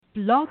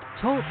Blog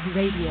Talk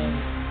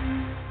Radio.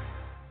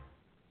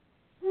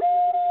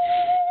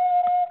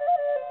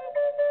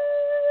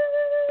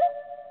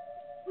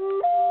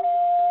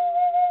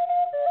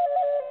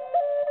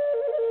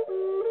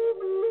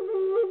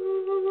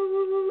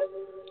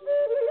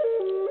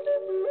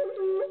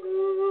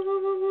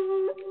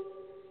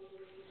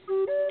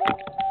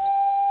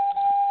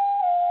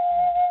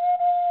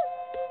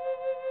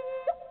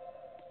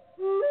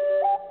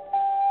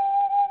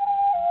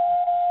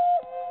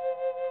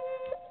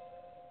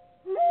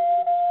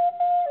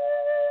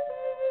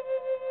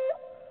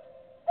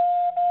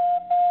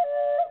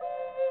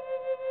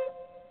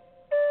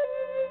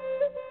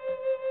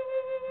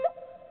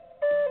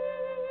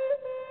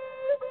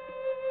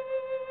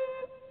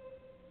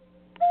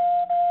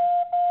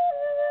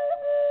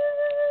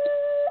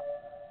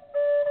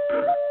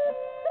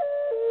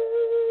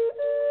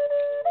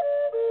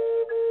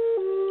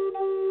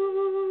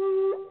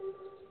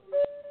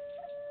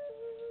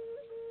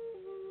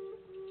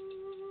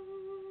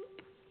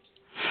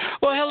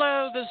 Well,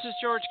 hello, this is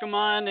George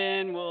Gammon,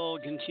 and we'll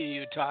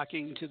continue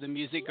talking till the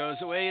music goes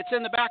away. It's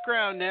in the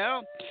background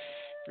now.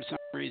 For some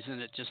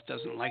reason, it just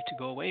doesn't like to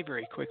go away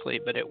very quickly,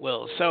 but it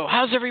will. So,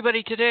 how's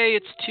everybody today?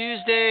 It's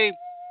Tuesday,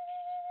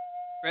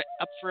 right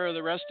up for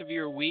the rest of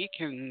your week,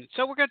 and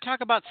so we're going to talk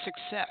about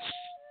success.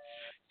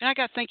 And I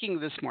got thinking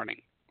this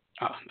morning.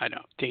 Oh, I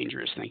know,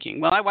 dangerous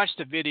thinking. Well, I watched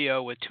a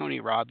video with Tony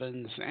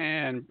Robbins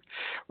and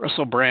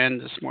Russell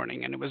Brand this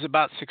morning, and it was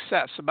about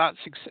success,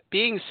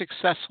 being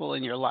successful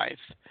in your life.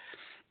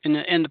 And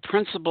the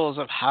principles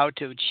of how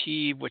to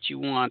achieve what you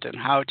want and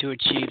how to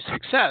achieve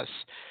success.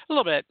 A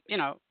little bit,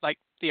 like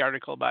the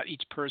article about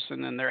each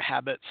person and their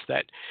habits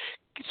that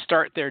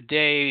start their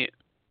day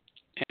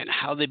and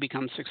how they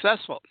become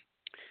successful.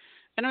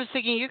 And I was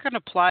thinking you can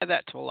apply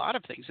that to a lot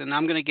of things. And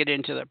I'm going to get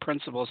into the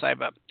principles. I have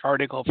an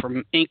article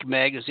from Inc.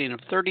 magazine of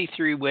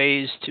 33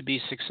 ways to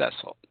be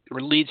successful,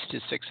 or leads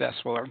to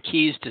successful, or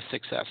keys to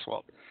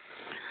successful.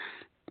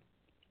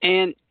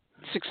 And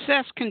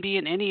success can be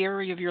in any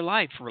area of your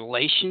life,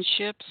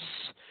 relationships,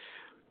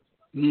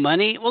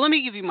 money. Well, let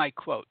me give you my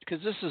quote,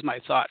 because this is my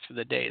thought for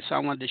the day. So I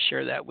wanted to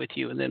share that with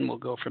you, and then we'll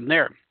go from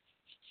there.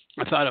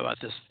 I thought about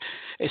this.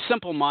 A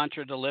simple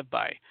mantra to live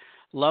by.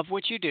 Love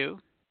what you do.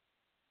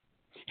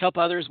 Help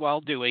others while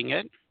doing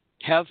it.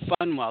 Have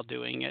fun while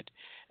doing it.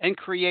 And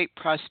create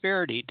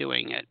prosperity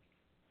doing it.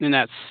 And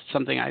that's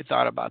something I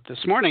thought about this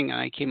morning, and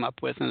I came up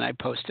with, and I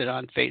posted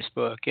on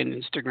Facebook and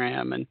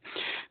Instagram and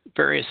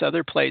various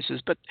other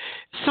places. But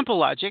simple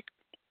logic,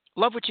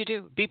 love what you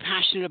do. Be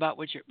passionate about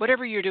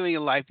whatever you're doing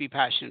in life, be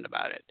passionate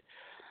about it.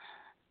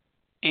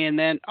 And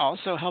then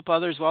also help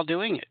others while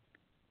doing it.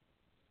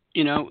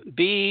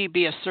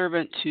 Be a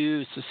servant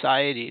to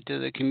society, to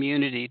the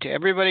community, to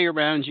everybody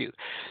around you.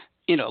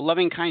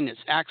 Loving kindness,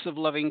 acts of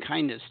loving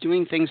kindness,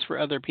 doing things for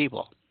other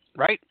people,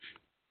 right?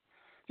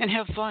 And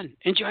have fun.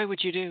 Enjoy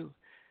what you do.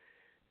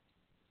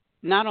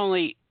 Not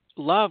only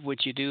love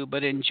what you do,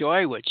 but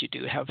enjoy what you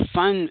do. Have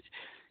fun.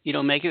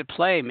 Make it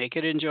play. Make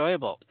it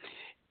enjoyable.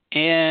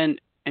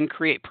 And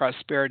create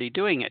prosperity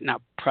doing it. Now,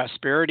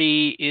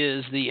 prosperity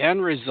is the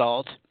end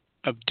result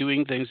of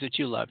doing things that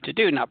you love to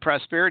do. Now,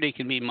 prosperity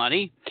can be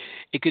money.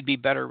 It could be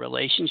better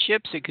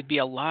relationships. It could be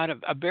a lot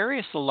of other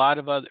various.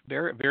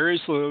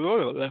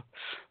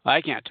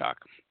 I can't talk,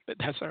 but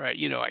that's all right.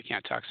 I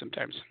can't talk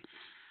sometimes.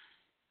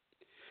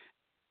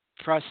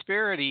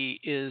 Prosperity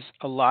is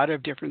a lot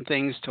of different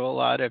things to a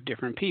lot of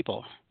different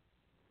people.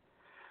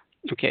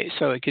 Okay,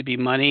 so it could be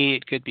money,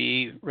 it could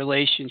be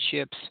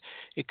relationships,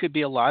 it could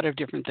be a lot of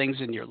different things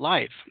in your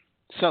life.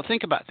 So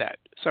think about that.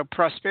 So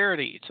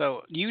prosperity,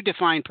 so you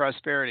define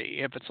prosperity.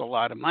 If it's a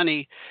lot of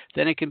money,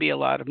 then it can be a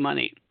lot of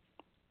money.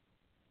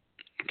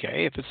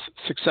 Okay, if it's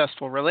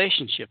successful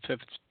relationships,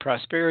 if it's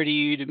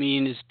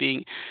prosperity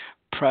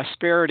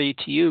prosperity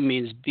to you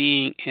means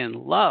being in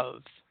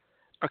love.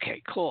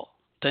 Okay, cool.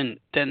 Then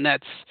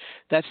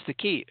that's the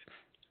key.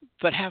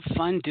 But have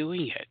fun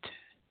doing it.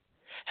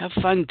 Have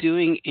fun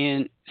doing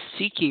in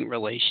seeking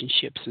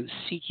relationships and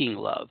seeking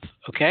love.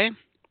 Okay?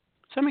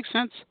 Does that make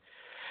sense?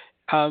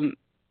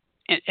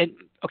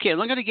 Okay, I'm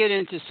going to get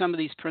into some of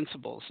these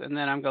principles, and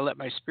then I'm going to let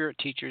my spirit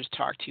teachers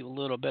talk to you a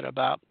little bit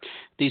about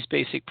these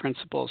basic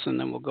principles, and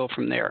then we'll go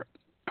from there.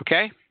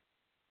 Okay?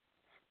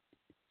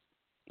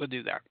 We'll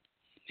do that.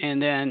 And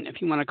then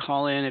if you want to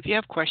call in, if you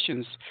have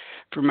questions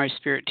for my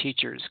spirit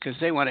teachers, because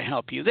they want to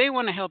help you. They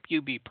want to help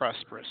you be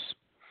prosperous.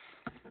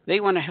 They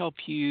want to help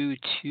you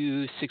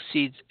to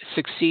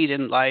succeed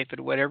in life at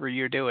whatever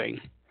you're doing,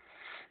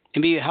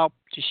 and be help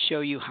to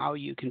show you how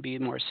you can be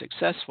more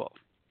successful.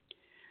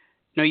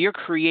 Now, you're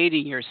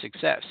creating your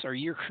success, or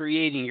you're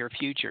creating your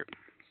future.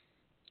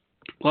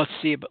 Let's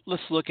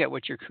look at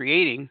what you're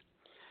creating.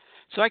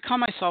 So I call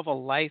myself a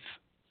life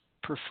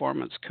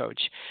performance coach.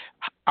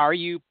 Are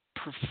you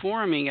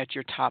performing at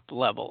your top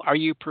level? Are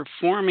you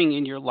performing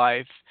in your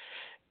life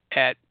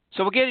so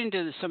we'll get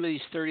into some of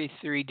these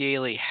 33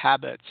 daily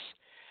habits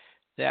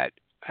that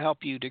help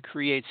you to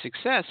create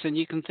success, and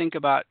you can think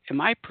about,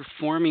 am I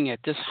performing at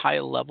this high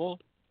level?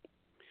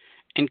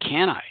 And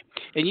can I?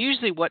 And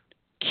usually what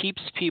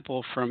keeps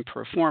people from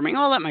performing.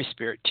 I'll let my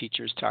spirit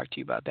teachers talk to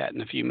you about that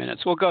in a few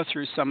minutes. We'll go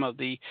through some of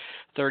the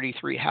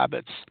 33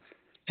 habits,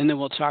 and then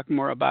we'll talk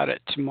more about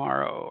it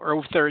tomorrow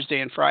or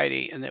Thursday and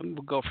Friday, and then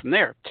we'll go from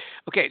there.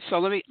 Okay, so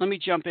let me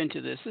jump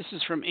into this. This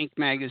is from Inc.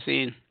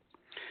 magazine.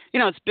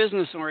 It's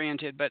business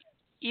oriented, but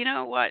you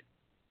know what?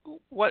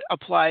 What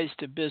applies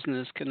to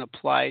business can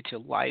apply to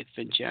life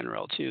in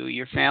general, to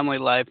your family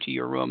life, to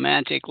your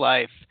romantic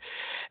life.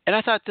 And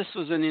I thought this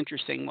was an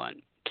interesting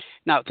one.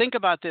 Now, think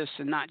about this,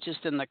 and not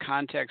just in the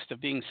context of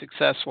being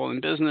successful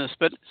in business,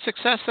 but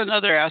success in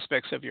other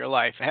aspects of your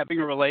life, having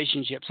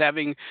relationships,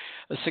 having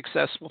a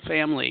successful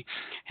family,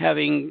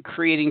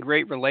 creating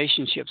great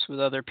relationships with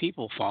other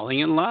people,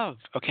 falling in love,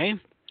 okay?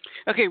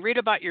 Okay, read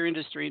about your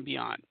industry and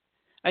beyond.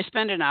 I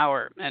spent an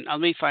hour, and let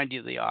me find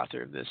you the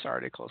author of this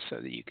article so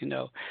that you can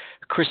know.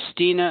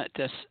 Christina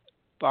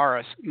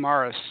Desmarais,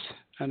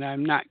 and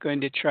I'm not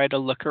going to try to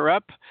look her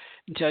up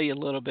and tell you a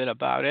little bit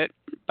about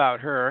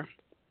her.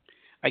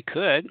 I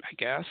could, I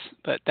guess,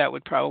 but that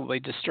would probably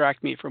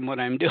distract me from what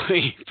I'm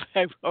doing.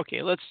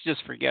 Okay, let's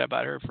just forget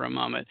about her for a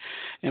moment,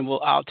 and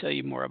I'll tell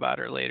you more about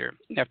her later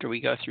after we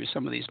go through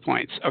some of these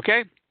points,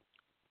 okay?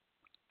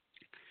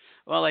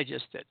 Well, I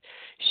just did.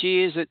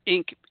 She is an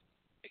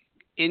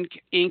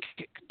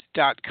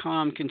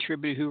Inc.com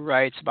contributor who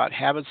writes about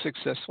habits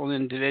successful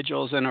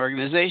individuals and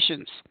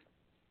organizations.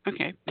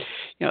 Okay.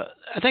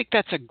 I think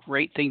that's a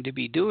great thing to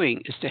be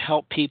doing, is to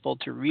help people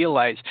to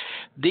realize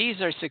these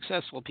are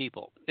successful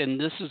people, and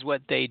this is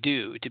what they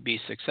do to be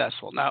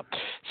successful. Now,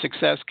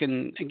 success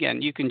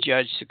you can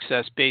judge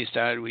success based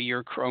on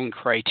your own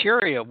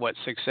criteria of what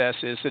success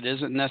is. It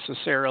isn't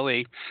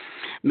necessarily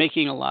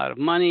making a lot of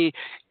money.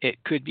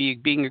 It could be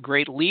being a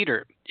great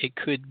leader. It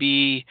could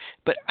be,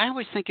 but I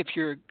always think if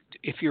you're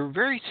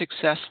very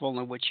successful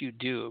in what you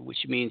do,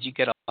 which means you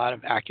get a lot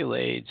of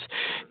accolades,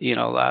 a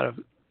lot of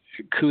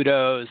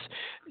kudos,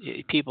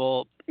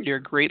 you're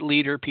a great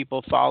leader,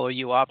 people follow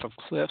you off of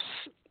cliffs,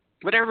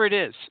 whatever it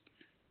is,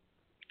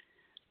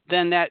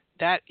 then that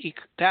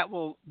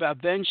will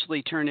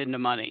eventually turn into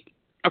money.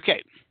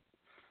 Okay,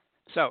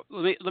 so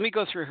let me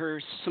go through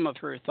some of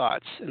her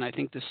thoughts, and I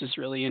think this is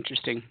really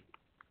interesting.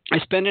 I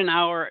spend an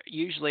hour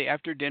usually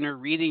after dinner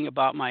reading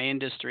about my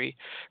industry,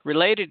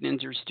 related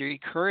industry,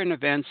 current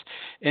events,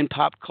 and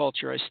pop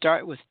culture. I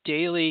start with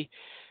daily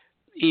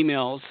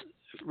emails,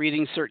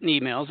 reading certain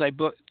emails. I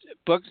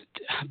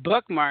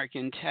bookmark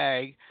and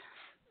tag.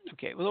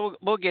 Okay,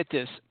 we'll get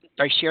this.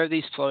 I share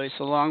these flows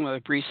along with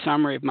a brief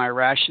summary of my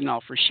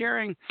rationale for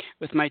sharing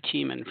with my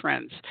team and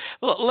friends.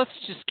 Well, let's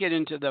just get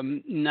into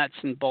the nuts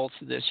and bolts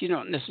of this. You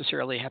don't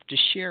necessarily have to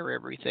share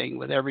everything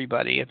with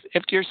everybody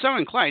if you're so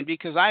inclined,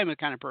 because I'm the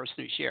kind of person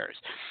who shares.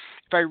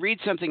 If I read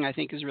something I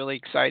think is really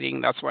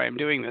exciting, that's why I'm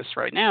doing this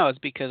right now, is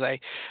because I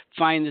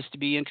find this to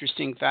be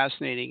interesting,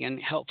 fascinating,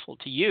 and helpful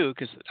to you,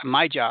 because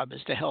my job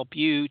is to help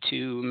you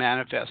to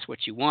manifest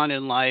what you want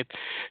in life,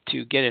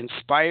 to get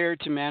inspired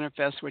to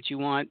manifest what you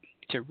want,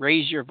 to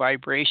raise your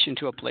vibration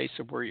to a place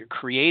of where you're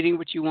creating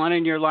what you want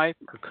in your life,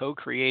 or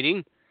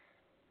co-creating.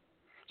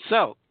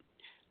 So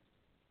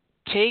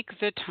take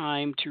the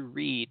time to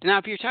read. Now,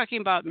 if you're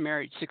talking about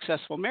marriage,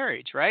 successful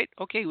marriage, right?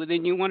 Okay, well,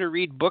 then you want to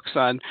read books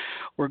on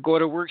or go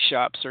to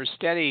workshops or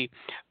study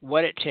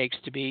what it takes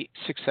to be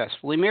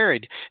successfully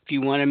married. If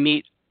you want to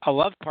meet a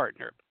love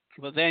partner,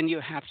 well, then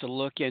you have to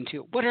look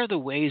into what are the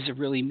ways of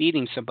really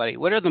meeting somebody?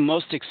 What are the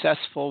most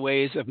successful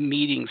ways of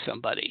meeting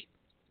somebody,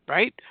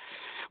 right?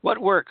 What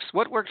works?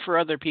 What worked for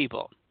other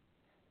people?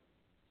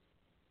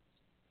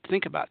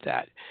 Think about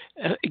that.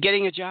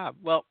 Getting a job.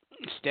 Well,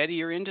 study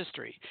your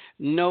industry.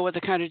 Know what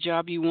the kind of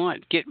job you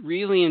want. Get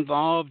really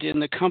involved in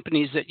the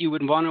companies that you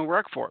would want to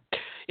work for.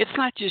 It's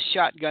not just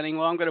shotgunning,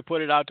 well, I'm going to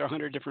put it out to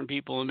 100 different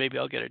people and maybe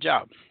I'll get a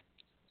job.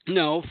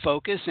 No,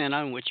 focus in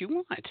on what you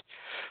want.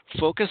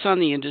 Focus on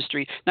the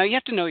industry. Now, you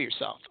have to know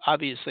yourself.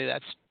 Obviously,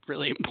 that's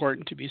really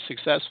important to be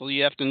successful.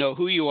 You have to know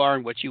who you are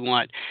and what you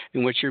want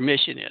and what your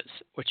mission is,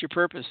 what your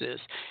purpose is,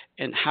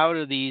 and how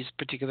do these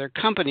particular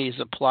companies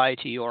apply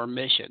to your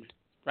mission,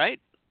 right?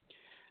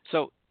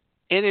 So,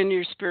 and in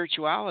your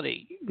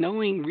spirituality,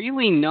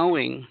 really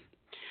knowing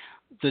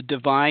the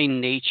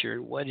divine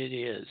nature, what it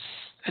is.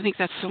 I think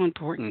that's so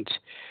important.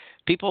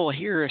 People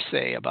hear us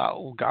say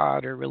about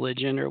God or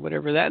religion or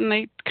whatever that, and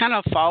they kind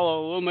of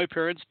follow, my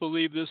parents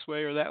believe this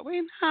way or that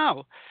way.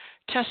 No.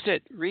 Test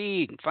it,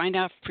 read, find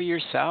out for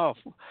yourself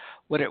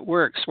what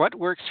works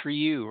for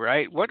you,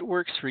 right? What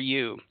works for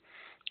you?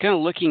 Kind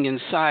of looking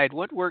inside,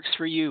 what works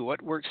for you?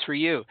 What works for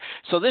you?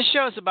 So this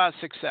show is about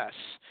success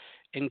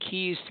and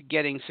keys to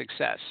getting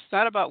success. It's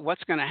not about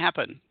what's going to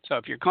happen. So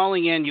if you're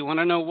calling in, you want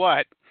to know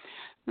what,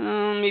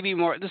 maybe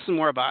more. This is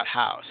more about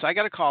how. So I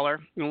got a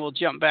caller, and we'll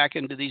jump back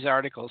into these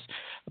articles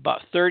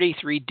about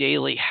 33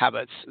 daily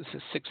habits of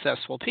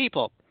successful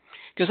people.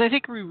 Because I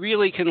think we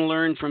really can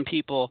learn from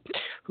people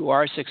who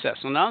are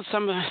successful. Now,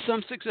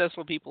 some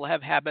successful people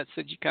have habits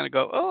that you kind of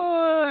go,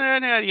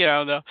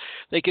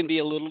 they can be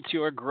a little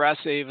too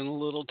aggressive and a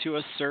little too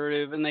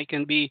assertive, and they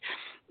can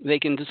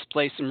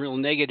display some real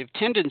negative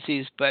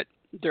tendencies. But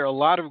There are a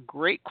lot of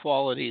great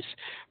qualities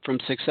from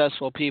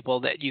successful people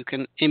that you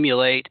can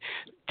emulate,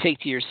 take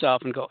to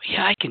yourself, and go,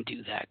 yeah, I can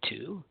do that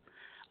too.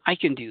 I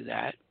can do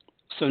that.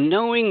 So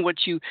knowing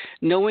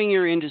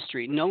your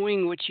industry,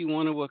 knowing what you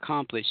want to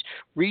accomplish,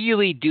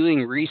 really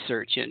doing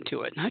research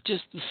into it, not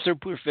just the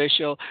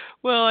superficial,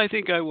 well, I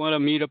think I want to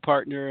meet a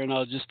partner and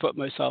I'll just put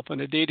myself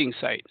on a dating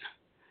site.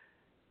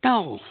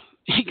 No,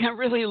 you can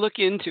really look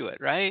into it,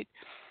 right?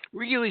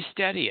 Really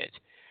study it.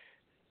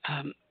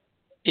 Um,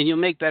 and you'll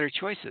make better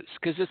choices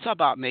because it's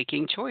about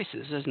making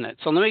choices, isn't it?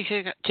 So let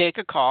me take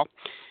a call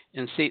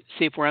and see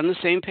if we're on the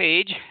same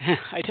page.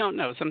 I don't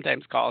know.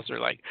 Sometimes calls are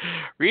like,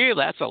 really,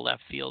 that's a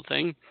left field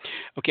thing.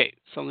 Okay,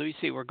 so let me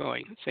see. We're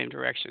going same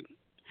direction.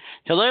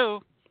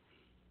 Hello.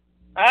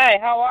 Hi,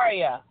 how are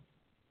you?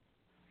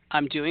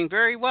 I'm doing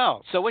very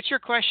well. So what's your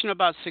question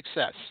about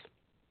success?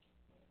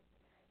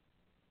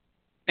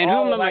 And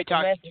whom am I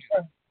talking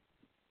to?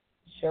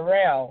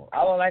 Sherelle.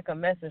 I would like a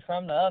message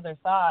from the other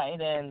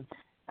side, and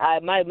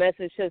my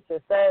message to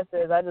success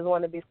is I just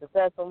want to be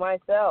successful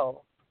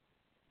myself.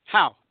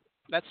 How?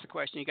 That's the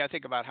question. You got to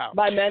think about how.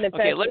 By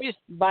manifesting. Okay,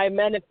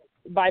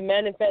 by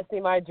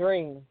manifesting my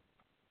dream.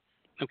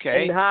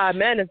 Okay. And how I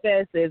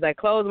manifest is I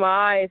close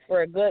my eyes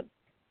for a good,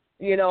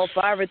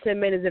 5 or 10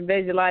 minutes and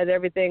visualize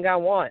everything I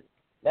want.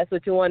 That's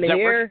what you want to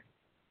hear?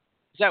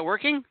 Is that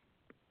working?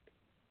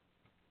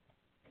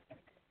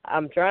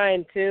 I'm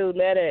trying to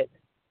let it.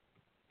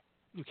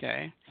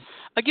 Okay.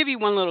 I'll give you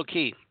one little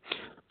key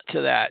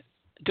to that.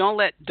 Don't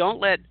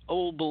let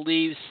old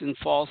beliefs and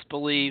false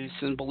beliefs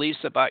and beliefs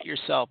about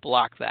yourself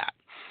block that.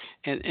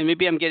 And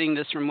maybe I'm getting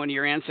this from one of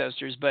your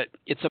ancestors, but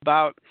it's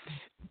about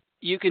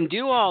you can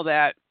do all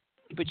that,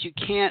 but you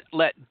can't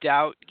let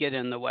doubt get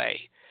in the way.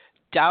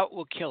 Doubt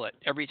will kill it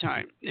every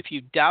time. If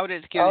you doubt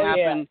it can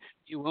happen,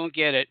 you won't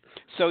get it.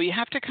 So you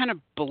have to kind of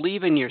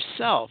believe in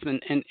yourself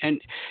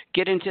and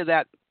get into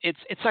that.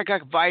 It's like a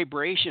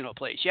vibrational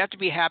place. You have to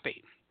be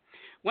happy.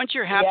 Once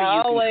you're happy,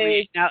 you can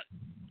create.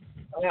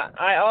 Now,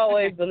 I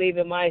always believe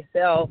in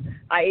myself.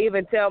 I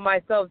even tell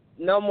myself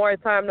no more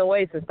time to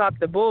waste and stop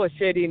the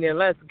bullshitting and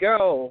let's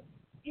go.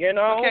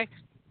 Okay.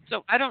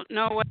 So I don't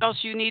know what else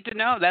you need to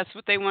know. That's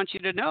what they want you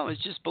to know is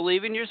just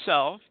believe in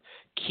yourself.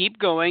 Keep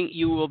going.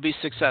 You will be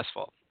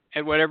successful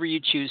at whatever you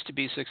choose to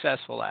be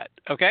successful at.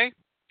 Okay?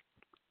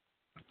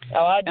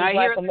 Oh, I just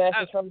like a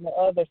message from the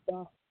other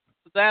side.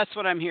 That's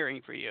what I'm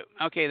hearing for you.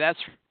 Okay, that's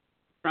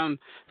from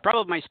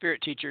probably my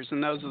spirit teachers,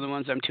 and those are the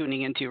ones I'm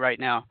tuning into right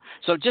now.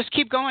 So just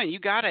keep going. You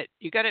got it.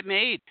 You got it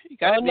made. You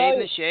got it made in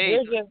the shade.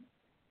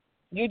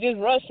 You just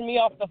rushed me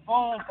off the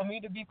phone for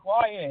me to be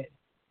quiet.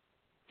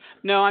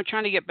 No, I'm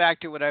trying to get back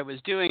to what I was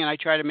doing, and I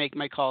try to make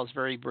my calls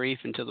very brief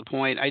and to the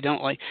point. I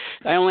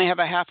only have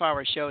a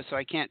half-hour show, so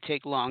I can't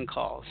take long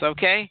calls,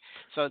 okay?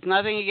 So it's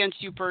nothing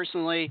against you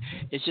personally.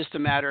 It's just a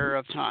matter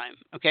of time,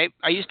 okay?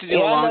 I used to do a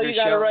longer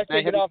show. I know you got to rush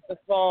to get off the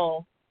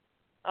phone.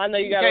 I know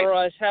you got to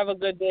rush. Have a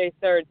good day,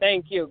 sir.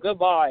 Thank you.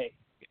 Goodbye.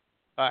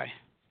 Bye.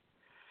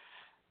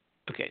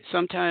 Okay,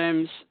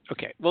 sometimes,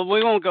 well,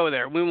 we won't go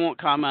there. We won't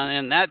comment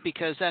on that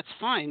because that's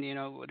fine,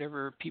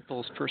 whatever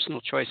people's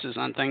personal choices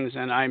on things,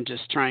 and I'm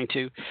just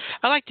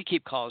I like to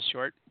keep calls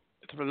short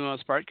for the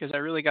most part because I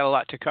really got a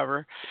lot to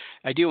cover.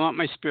 I do want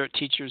my spirit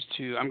teachers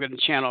I'm going to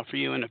channel for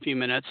you in a few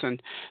minutes,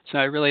 and so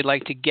I really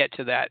like to get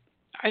to that.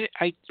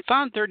 I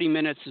found 30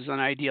 minutes is an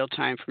ideal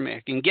time for me.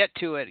 I can get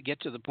to it, get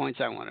to the points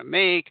I want to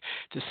make,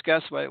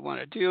 discuss what I want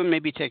to do, and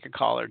maybe take a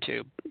call or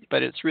two.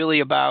 But it's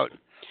really about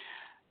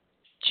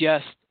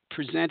just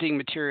presenting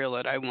material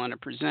that I want to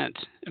present.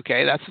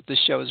 Okay, that's what this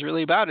show is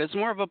really about. It's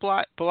more of a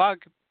blog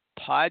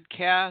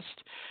podcast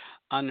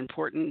on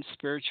important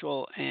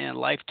spiritual and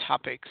life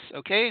topics.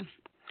 Okay,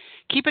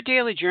 keep a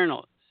daily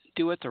journal.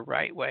 Do it the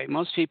right way.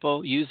 Most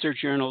people use their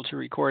journal to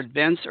record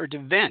events or to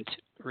vent.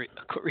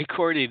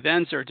 Record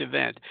events or to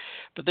vent.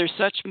 But there's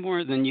such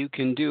more than you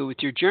can do with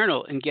your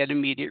journal and get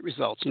immediate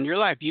results in your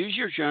life. Use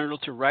your journal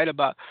to write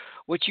about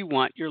what you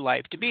want your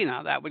life to be.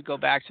 Now, that would go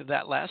back to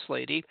that last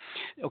lady.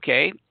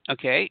 Okay,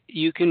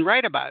 you can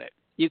write about it.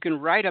 You can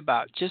write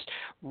about just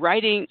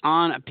writing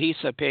on a piece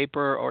of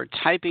paper or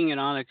typing it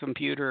on a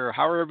computer or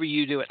however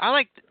you do it.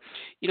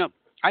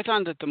 I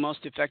found that the most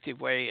effective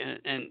way,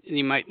 and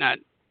you might not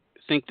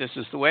think this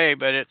is the way,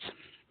 but it's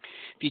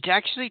if you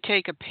actually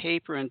take a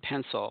paper and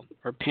pencil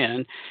or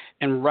pen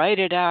and write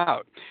it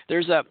out,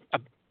 there's a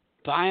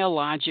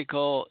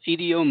biological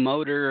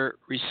ideomotor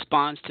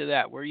response to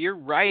that where you're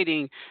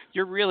writing,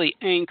 you're really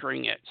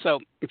anchoring it. So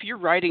if you're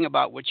writing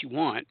about what you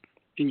want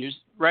and you're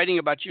writing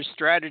about your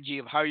strategy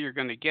of how you're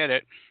going to get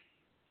it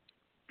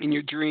and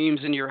your dreams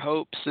and your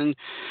hopes, and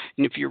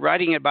if you're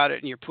writing about it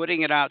and you're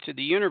putting it out to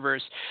the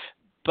universe,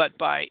 but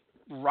by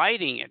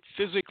writing it,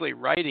 physically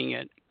writing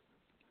it,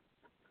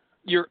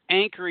 you're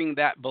anchoring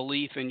that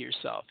belief in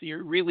yourself.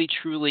 You're really,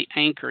 truly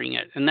anchoring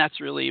it, and that's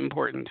really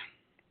important.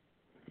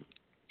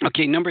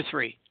 Okay, number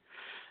 3.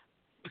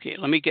 Okay,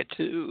 let me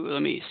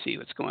see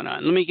what's going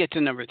on. Let me get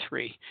to number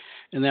 3,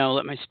 and then I'll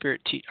let my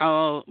spirit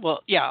I'll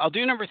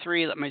do number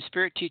 3, let my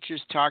spirit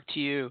teachers talk to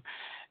you,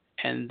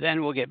 and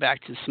then we'll get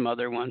back to some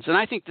other ones. And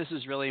I think this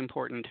is really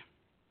important.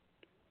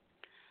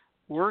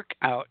 Work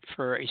out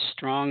for a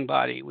strong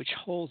body, which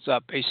holds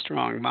up a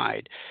strong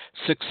mind.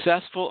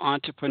 Successful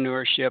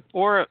entrepreneurship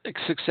or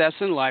success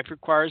in life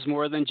requires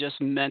more than just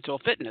mental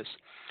fitness.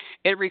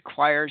 It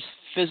requires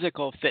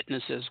physical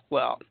fitness as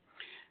well.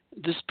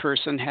 This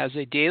person has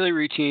a daily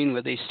routine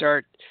where it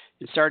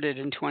started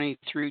in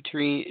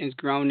 23 and has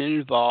grown and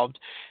evolved.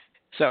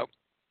 So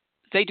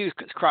they do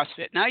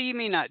CrossFit. Now, you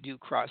may not do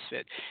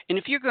CrossFit. And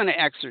if you're going to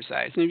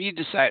exercise, and if you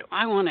decide,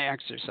 I want to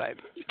exercise,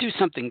 do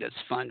something that's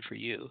fun for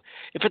you.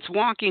 If it's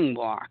walking,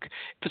 walk.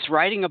 If it's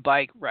riding a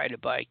bike, ride a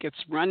bike. If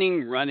it's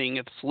running, running.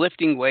 If it's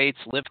lifting weights,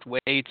 lift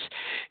weights.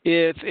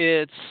 If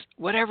it's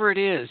whatever it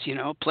is,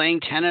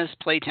 playing tennis,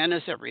 play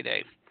tennis every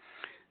day.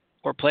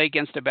 Or play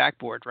against a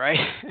backboard, right?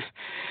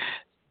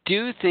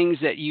 Do things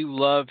that you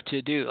love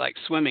to do, like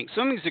swimming.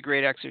 Swimming is a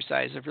great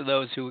exercise for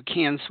those who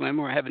can swim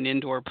or have an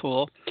indoor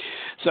pool.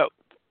 So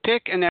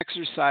pick an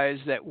exercise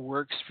that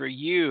works for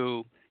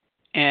you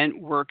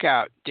and work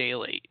out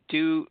daily.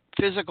 Do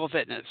physical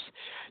fitness.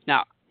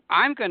 Now,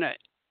 I'm going to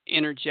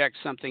interject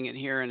something in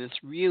here, and it's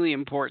really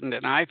important,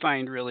 and I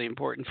find really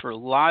important for a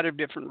lot of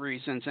different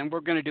reasons, and we're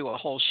going to do a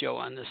whole show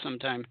on this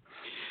sometime,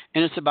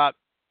 and it's about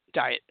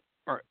diet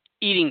or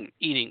eating,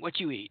 what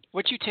you eat.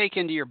 What you take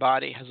into your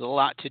body has a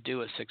lot to do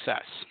with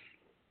success.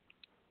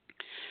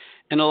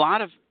 And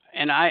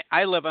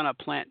I live on a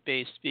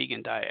plant-based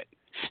vegan diet.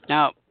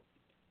 Now,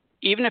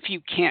 even if you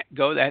can't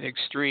go that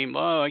extreme,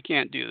 I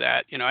can't do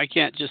that. I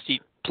can't just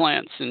eat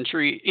plants and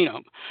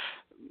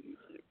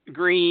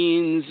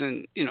greens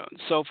and,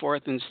 so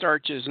forth and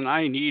starches, and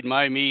I need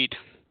my meat.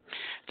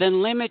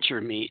 Then limit your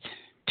meat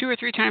 2 or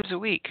 3 times a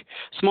week.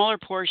 Smaller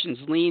portions,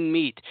 lean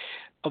meat.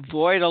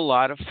 Avoid a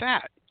lot of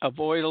fat.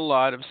 Avoid a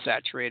lot of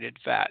saturated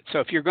fat. So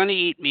if you're going to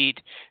eat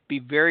meat, be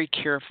very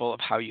careful of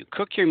how you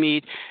cook your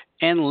meat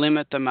and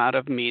limit the amount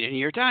of meat in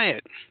your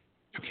diet.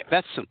 Okay,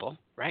 that's simple,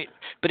 right?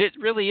 But it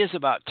really is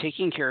about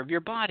taking care of your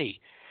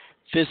body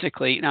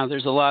physically. Now,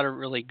 there's a lot of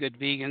really good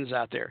vegans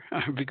out there,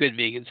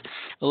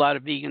 a lot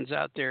of vegans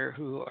out there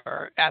who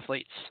are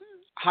athletes,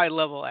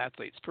 high-level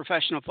athletes,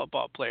 professional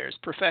football players,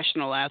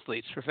 professional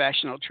athletes,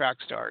 professional track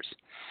stars,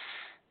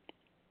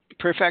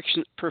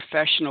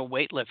 professional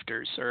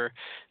weightlifters or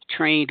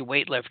trained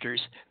weightlifters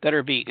that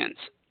are vegans.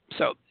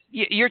 So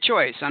your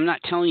choice. I'm not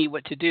telling you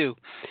what to do,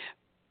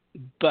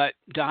 but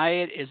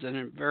diet is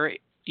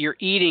your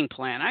eating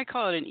plan. I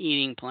call it an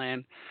eating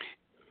plan.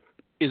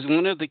 Is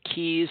one of the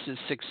keys to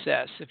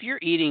success. If you're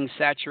eating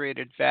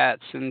saturated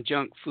fats and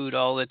junk food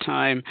all the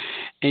time,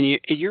 and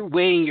you're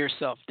weighing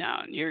yourself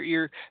down,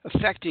 you're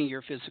affecting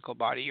your physical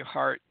body, your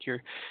heart,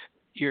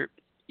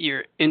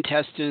 your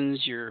intestines,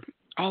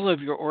 all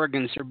of your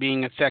organs are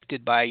being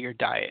affected by your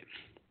diet.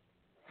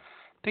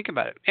 Think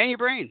about it. And your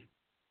brain.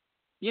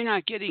 You're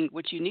not getting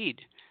what you need.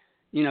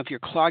 If you're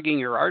clogging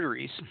your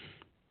arteries,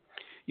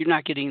 you're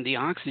not getting the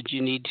oxygen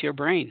you need to your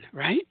brain,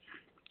 right?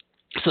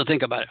 So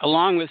think about it.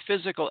 Along with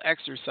physical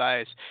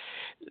exercise,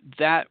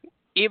 that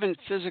even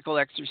physical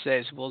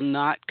exercise will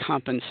not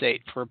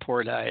compensate for a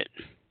poor diet.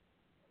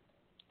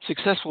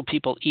 Successful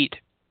people eat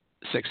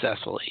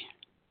successfully.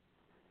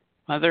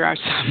 Well, there are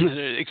some that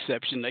are an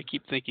exception. I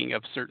keep thinking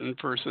of a certain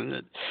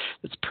person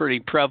that's pretty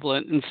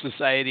prevalent in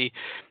society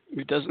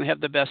who doesn't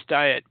have the best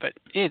diet, but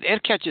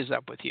it catches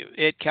up with you.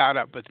 It caught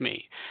up with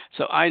me.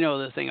 So I know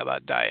the thing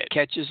about diet. It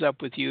catches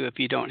up with you if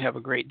you don't have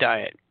a great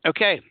diet.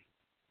 Okay.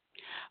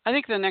 I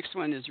think the next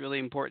one is really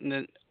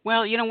important.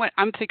 Well, you know what?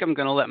 I think I'm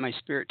going to let my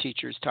spirit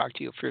teachers talk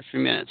to you for a few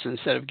minutes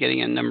instead of getting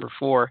in number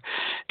 4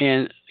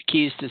 and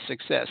keys to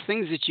success,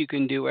 things that you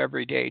can do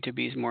every day to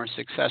be more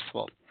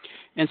successful.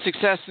 And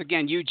success,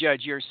 again, you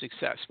judge your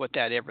success,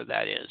 whatever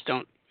that is.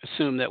 Don't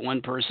assume that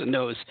one person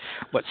knows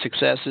what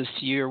success is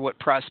to you or what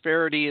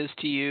prosperity is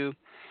to you.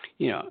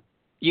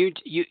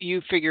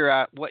 You figure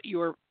out what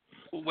your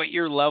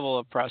level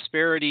of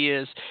prosperity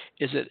is.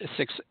 Is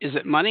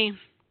it money?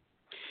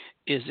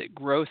 Is it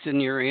growth in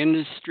your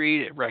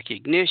industry,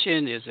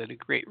 recognition? Is it a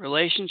great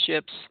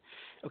relationships?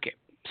 Okay,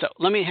 so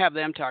let me have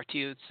them talk to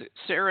you.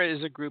 Sarah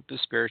is a group of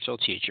spiritual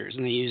teachers,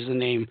 and they use the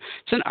name.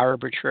 It's an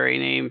arbitrary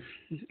name.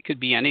 It could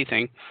be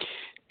anything.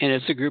 And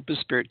it's a group of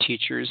spirit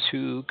teachers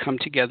who come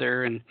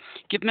together and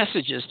give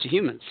messages to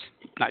humans,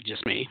 not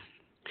just me.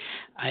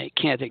 I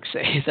can't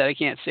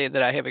say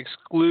that I have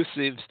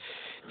exclusive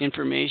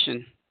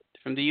information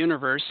from the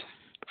universe.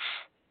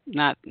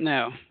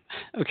 No.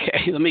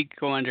 Okay, let me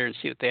go under and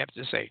see what they have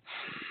to say.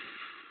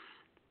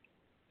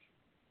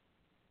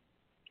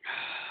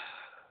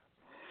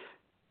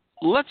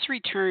 Let's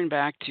return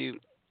back to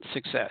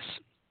success.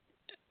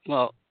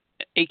 Well,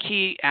 a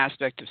key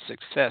aspect of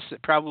success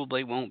that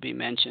probably won't be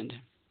mentioned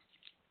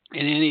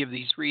in any of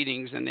these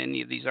readings and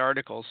any of these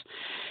articles,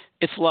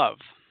 it's love.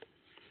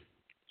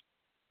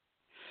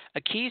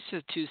 A key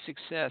to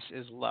success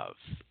is love.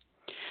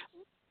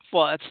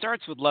 Well, it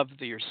starts with love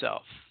for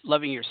yourself,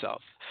 loving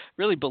yourself,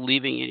 really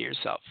believing in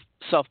yourself,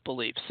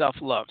 self-belief,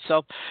 self-love,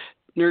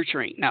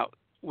 self-nurturing. Now,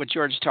 what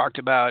George talked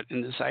about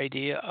in this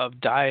idea of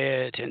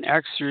diet and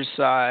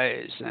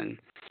exercise, and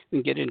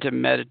we get into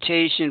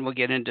meditation, we'll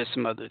get into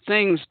some other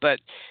things, but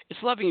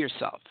it's loving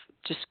yourself.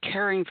 just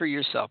caring for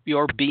yourself,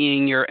 your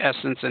being, your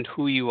essence, and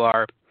who you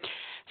are.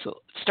 So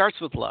it starts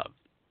with love.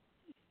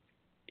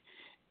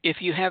 If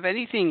you have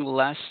anything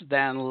less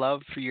than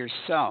love for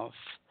yourself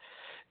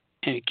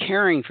and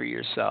caring for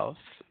yourself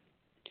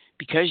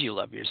because you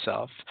love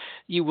yourself,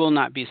 you will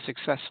not be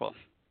successful.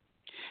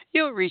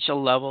 You'll reach a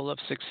level of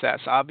success.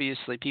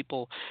 Obviously,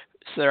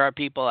 there are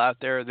people out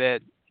there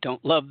that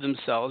don't love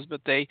themselves,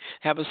 but they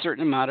have a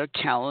certain amount of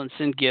talents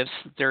and gifts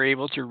that they're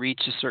able to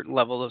reach a certain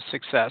level of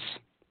success.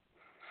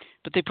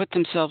 But they put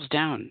themselves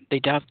down. They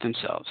doubt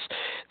themselves.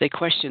 They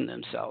question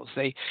themselves.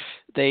 They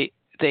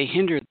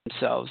hinder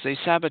themselves. They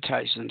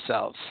sabotage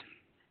themselves.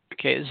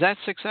 Okay, is that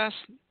success?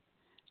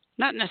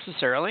 Not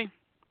necessarily.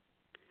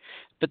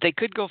 But they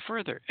could go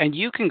further, and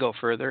you can go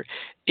further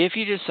if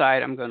you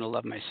decide I'm going to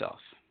love myself.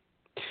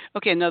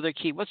 Okay, another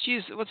key. Let's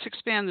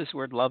expand this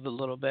word love a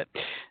little bit.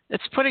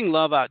 It's putting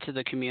love out to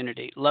the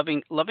community.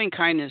 Loving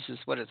kindness is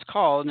what it's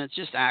called, and it's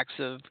just acts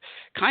of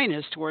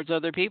kindness towards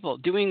other people,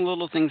 doing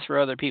little things for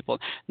other people,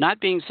 not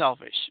being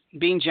selfish,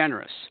 being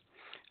generous,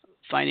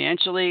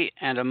 financially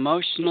and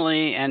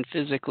emotionally and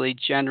physically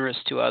generous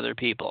to other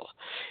people.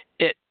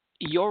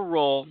 Your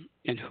role,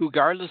 and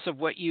regardless of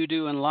what you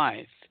do in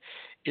life,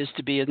 is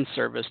to be in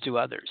service to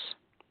others.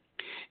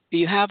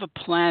 You have a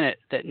planet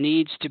that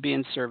needs to be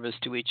in service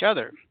to each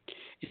other.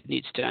 It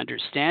needs to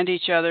understand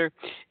each other.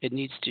 It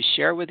needs to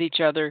share with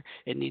each other.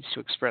 It needs to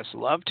express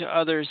love to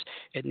others.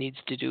 It needs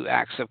to do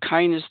acts of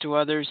kindness to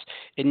others.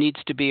 It needs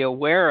to be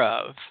aware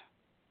of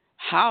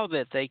how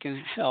that they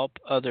can help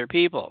other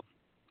people.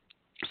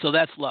 So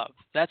that's love.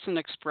 That's an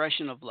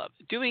expression of love.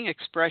 Doing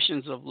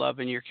expressions of love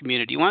in your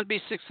community. You want to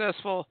be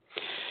successful?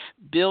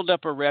 Build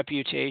up a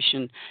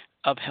reputation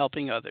of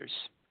helping others.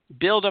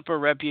 Build up a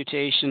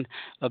reputation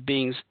of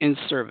being in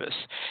service.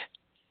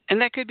 And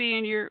that could be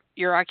in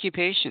your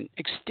occupation.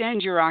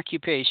 Extend your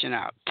occupation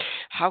out.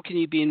 How can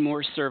you be in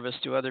more service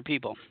to other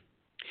people?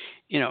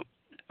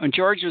 When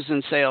George was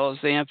in sales,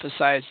 they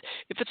emphasized,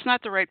 if it's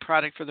not the right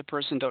product for the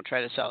person, don't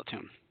try to sell it to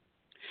them.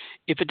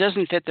 If it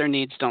doesn't fit their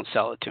needs, don't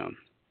sell it to them.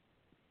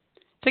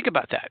 Think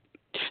about that.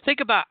 Think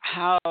about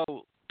how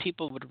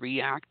people would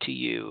react to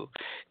you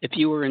if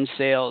you were in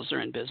sales or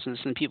in business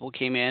and people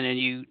came in and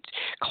you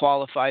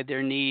qualified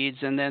their needs,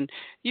 and then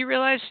you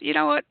realize,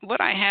 what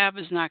I have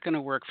is not going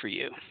to work for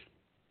you.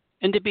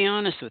 And to be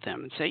honest with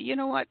them and say,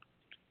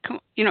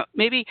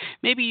 maybe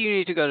you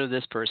need to go to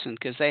this person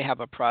because they have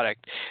a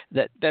product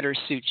that better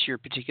suits your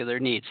particular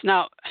needs.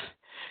 Now,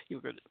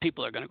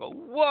 people are going to go,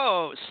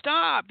 whoa,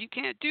 stop, you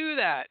can't do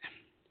that.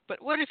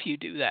 But what if you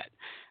do that?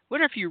 What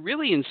if you're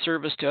really in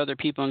service to other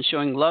people and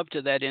showing love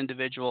to that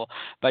individual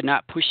by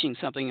not pushing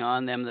something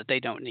on them that they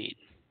don't need?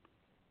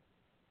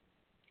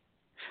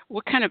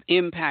 What kind of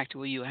impact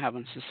will you have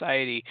on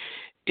society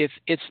if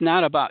it's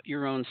not about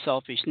your own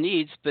selfish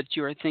needs, but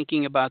you're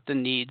thinking about the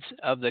needs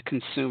of the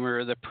consumer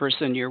or the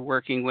person you're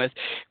working with?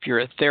 If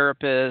you're a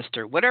therapist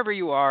or whatever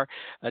you are,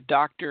 a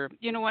doctor,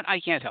 you know what? I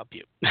can't help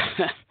you.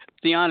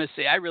 The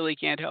honesty, I really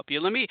can't help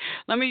you. Let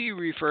me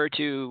refer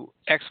to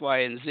X, Y,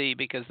 and Z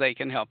because they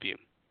can help you.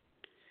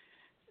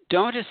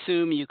 Don't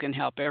assume you can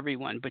help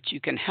everyone, but you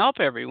can help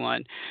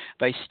everyone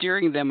by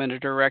steering them in a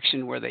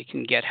direction where they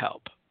can get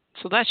help.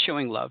 So that's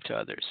showing love to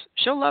others.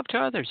 Show love to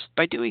others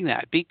by doing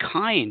that. Be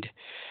kind.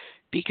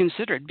 Be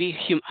considerate. Be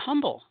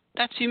humble.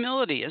 That's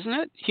humility, isn't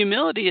it?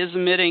 Humility is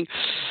admitting,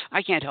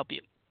 I can't help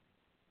you.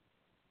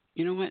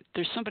 You know what?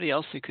 There's somebody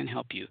else who can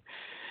help you.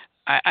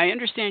 I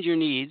understand your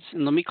needs,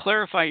 and let me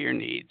clarify your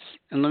needs,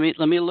 and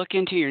let me look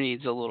into your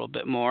needs a little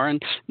bit more.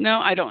 And no,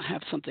 I don't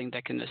have something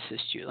that can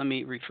assist you. Let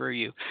me refer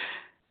you.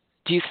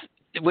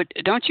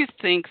 Don't you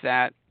think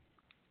that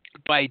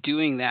by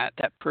doing that,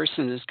 that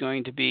person is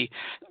going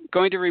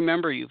to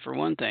remember you for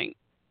one thing,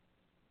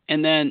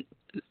 and then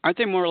aren't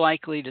they more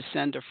likely to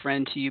send a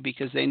friend to you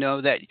because they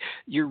know that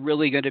you're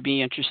really going to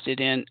be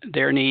interested in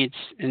their needs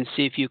and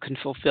see if you can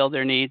fulfill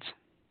their needs?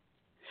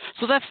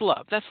 So that's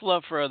love. That's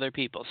love for other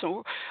people.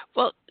 So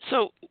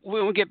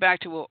when we get back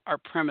to our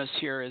premise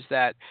here is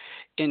that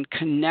in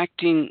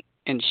connecting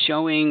and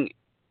showing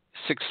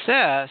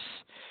success,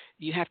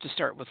 you have to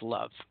start with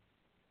love.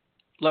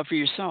 Love for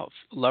yourself,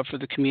 love for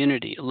the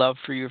community, love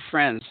for your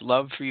friends,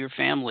 love for your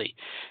family.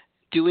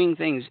 Doing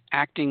things,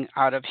 acting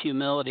out of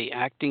humility,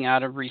 acting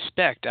out of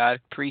respect, out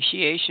of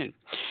appreciation,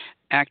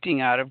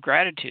 acting out of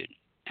gratitude,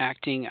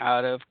 acting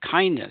out of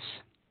kindness,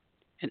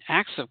 and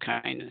acts of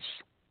kindness.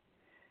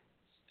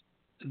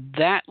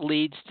 That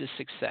leads to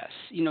success.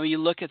 You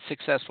look at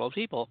successful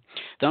people,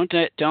 don't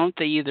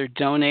they either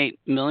donate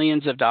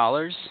millions of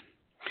dollars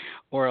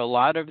or a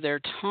lot of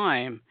their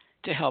time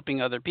to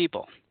helping other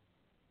people?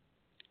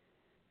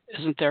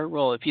 Isn't their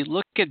role? If you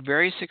look at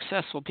very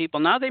successful people,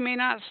 now they may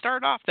not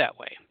start off that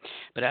way,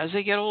 but as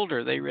they get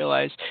older, they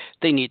realize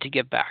they need to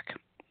give back.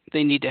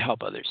 They need to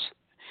help others.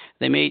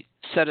 They may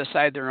set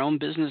aside their own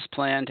business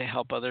plan to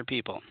help other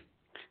people.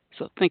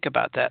 So think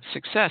about that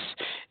success.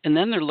 And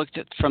then they're looked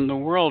at from the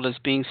world as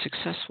being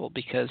successful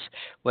because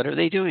what are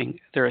they doing?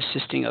 They're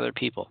assisting other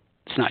people.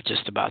 It's not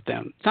just about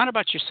them. It's not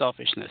about your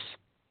selfishness.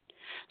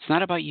 It's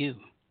not about you.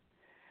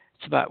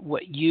 It's about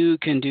what you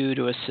can do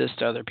to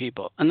assist other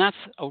people. And that's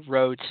a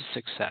road to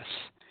success.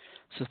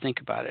 So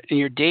think about it. In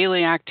your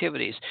daily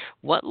activities,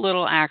 what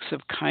little acts of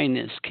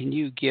kindness can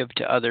you give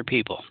to other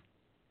people?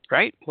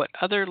 Right? What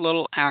other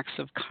little acts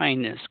of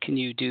kindness can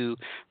you do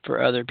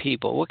for other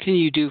people? What can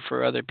you do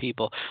for other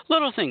people?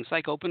 Little things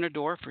like open a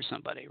door for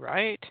somebody,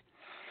 right?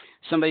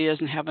 Somebody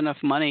doesn't have enough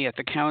money at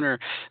the counter.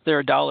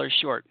 They're $1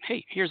 short.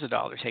 Hey, here's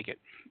 $1. Take it.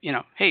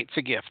 Hey, it's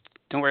a gift.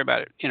 Don't worry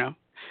about it.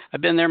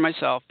 I've been there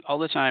myself all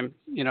the time.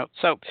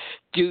 So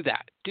do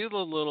that. Do the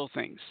little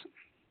things.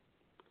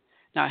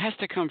 Now, it has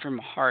to come from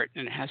heart,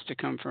 and it has to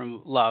come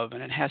from love,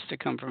 and it has to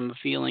come from a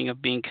feeling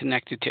of being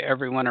connected to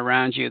everyone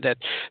around you, that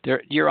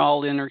you're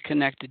all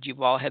interconnected.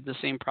 You've all had the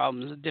same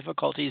problems and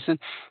difficulties, and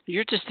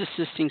you're just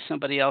assisting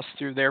somebody else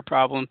through their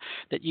problem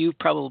that you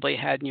probably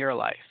had in your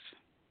life.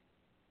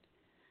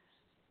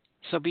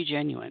 So be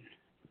genuine.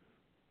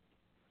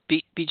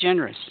 Be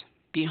generous.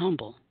 Be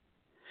humble.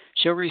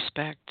 Show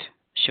respect.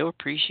 Show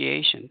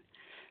appreciation.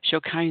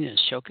 Show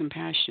kindness. Show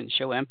compassion.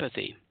 Show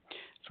empathy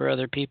for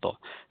other people.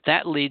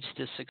 That leads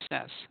to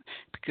success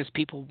because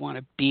people want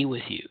to be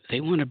with you.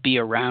 They want to be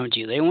around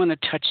you. They want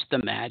to touch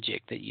the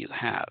magic that you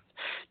have.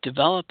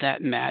 Develop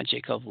that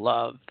magic of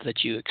love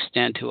that you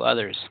extend to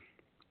others.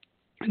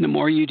 And the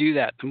more you do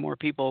that, the more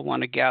people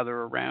want to gather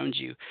around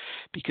you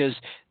because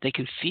they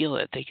can feel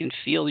it. They can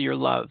feel your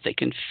love. They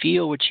can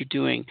feel what you're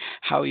doing,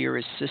 how you're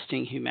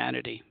assisting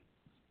humanity.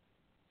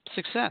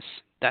 Success.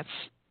 That's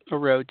a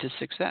road to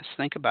success.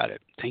 Think about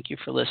it. Thank you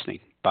for listening.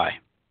 Bye.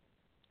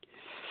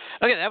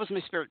 Okay, that was my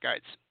spirit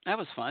guides. That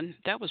was fun.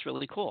 That was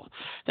really cool.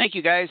 Thank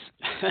you, guys.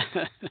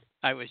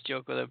 I always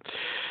joke with them.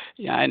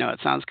 Yeah, I know it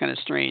sounds kind of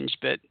strange,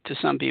 but to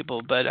some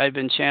people, but I've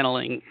been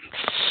channeling.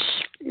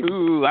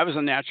 I was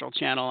a natural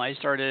channel. I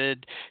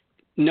started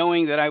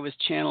knowing that I was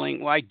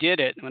channeling. Well, I did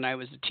it when I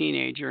was a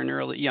teenager and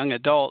early young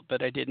adult,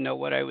 but I didn't know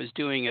what I was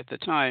doing at the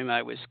time.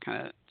 I was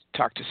kind of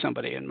talk to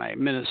somebody in my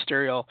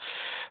ministerial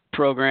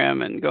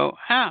program and go,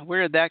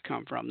 where did that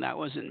come from? That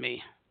wasn't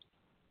me.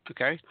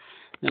 Okay.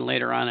 Then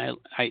later on,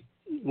 I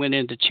went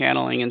into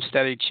channeling and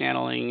studied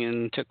channeling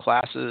and took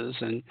classes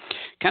and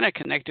kind of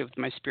connected with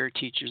my spirit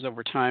teachers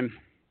over time,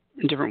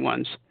 different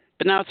ones.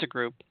 But now it's a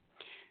group,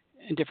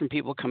 and different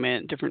people come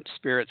in, different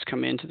spirits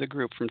come into the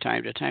group from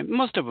time to time.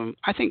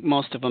 I think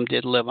most of them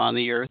did live on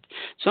the earth.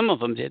 Some of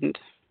them didn't.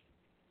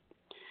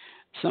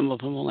 Some of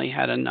them only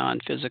had a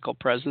non-physical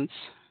presence.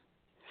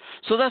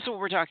 So that's what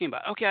we're talking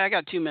about. Okay, I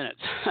got 2 minutes.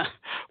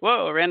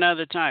 Whoa, I ran out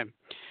of time.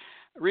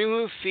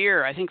 Remove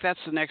fear. I think that's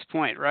the next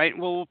point, right?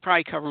 Well, we'll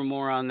probably cover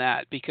more on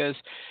that because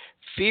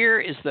fear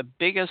is the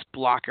biggest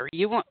blocker.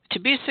 To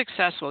be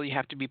successful, you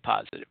have to be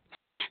positive.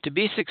 To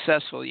be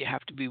successful, you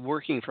have to be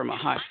working from a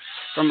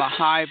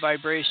high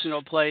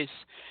vibrational place.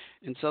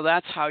 And so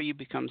that's how you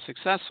become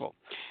successful.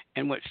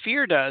 And what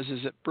fear does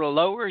is it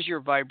lowers your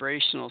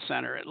vibrational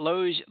center. It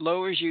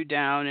lowers you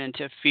down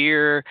into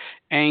fear,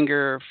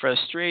 anger,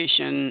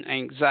 frustration,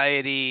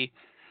 anxiety,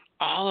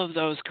 all of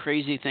those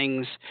crazy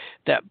things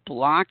that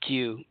block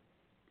you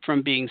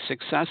from being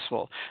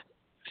successful.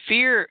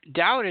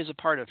 Doubt is a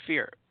part of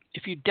fear.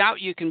 If you doubt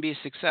you can be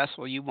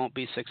successful, you won't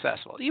be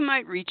successful. You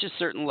might reach a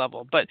certain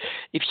level, but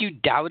if you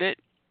doubt it,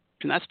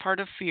 and that's part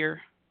of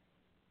fear.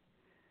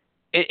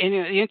 And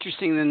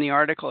interesting in the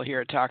article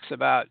here, it talks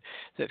about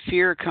that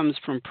fear comes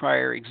from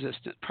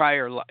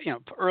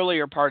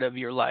earlier part of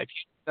your life.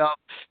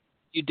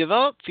 You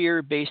develop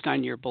fear based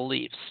on your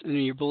beliefs,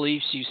 and your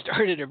beliefs you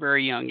start at a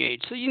very young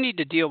age. So you need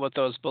to deal with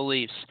those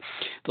beliefs,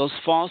 those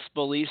false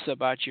beliefs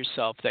about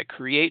yourself that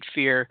create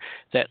fear,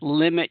 that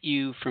limit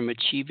you from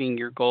achieving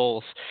your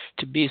goals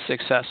to be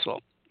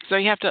successful. So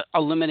you have to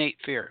eliminate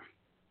fear.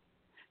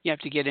 You have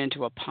to get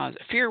into a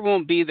positive. Fear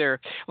won't be there.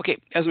 Okay,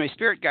 as my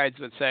spirit guides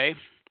would say,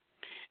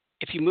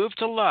 if you move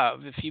to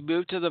love, if you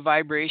move to the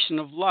vibration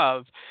of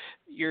love,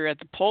 you're at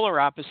the polar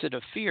opposite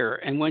of fear.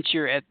 And once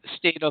you're at the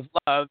state of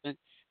love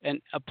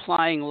and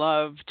applying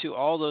love to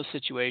all those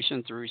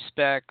situations, the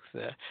respect,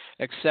 the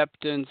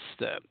acceptance,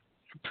 the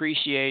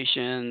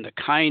appreciation, the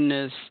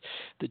kindness,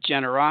 the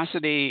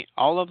generosity,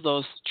 all of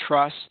those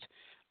trust,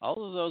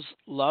 all of those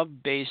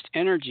love-based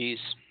energies,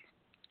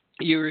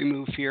 you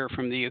remove fear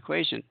from the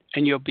equation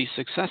and you'll be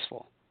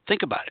successful.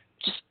 Think about it.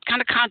 Just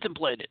kind of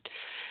contemplate it.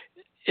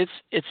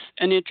 It's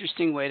an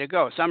interesting way to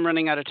go. So I'm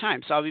running out of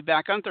time. So I'll be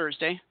back on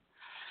Thursday.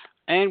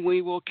 And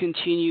we will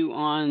continue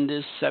on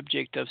this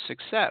subject of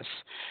success,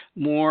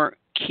 more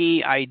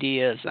key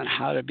ideas on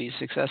how to be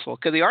successful.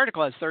 Because the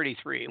article has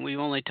 33, and we've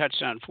only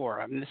touched on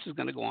 4. I mean, this is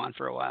going to go on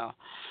for a while.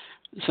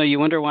 So you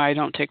wonder why I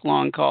don't take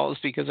long calls,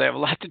 because I have a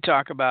lot to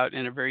talk about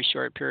in a very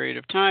short period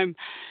of time.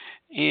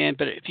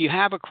 But if you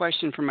have a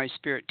question for my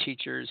spirit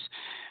teachers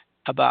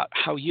about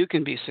how you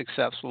can be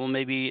successful,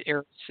 maybe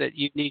areas that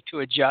you need to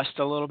adjust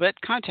a little bit,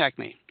 contact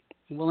me.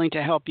 I'm willing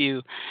to help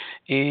you.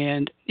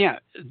 And,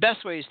 the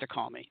best way is to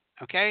call me.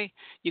 Okay?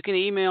 You can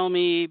email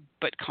me,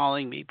 but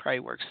calling me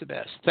probably works the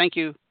best. Thank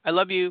you. I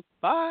love you.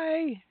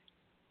 Bye.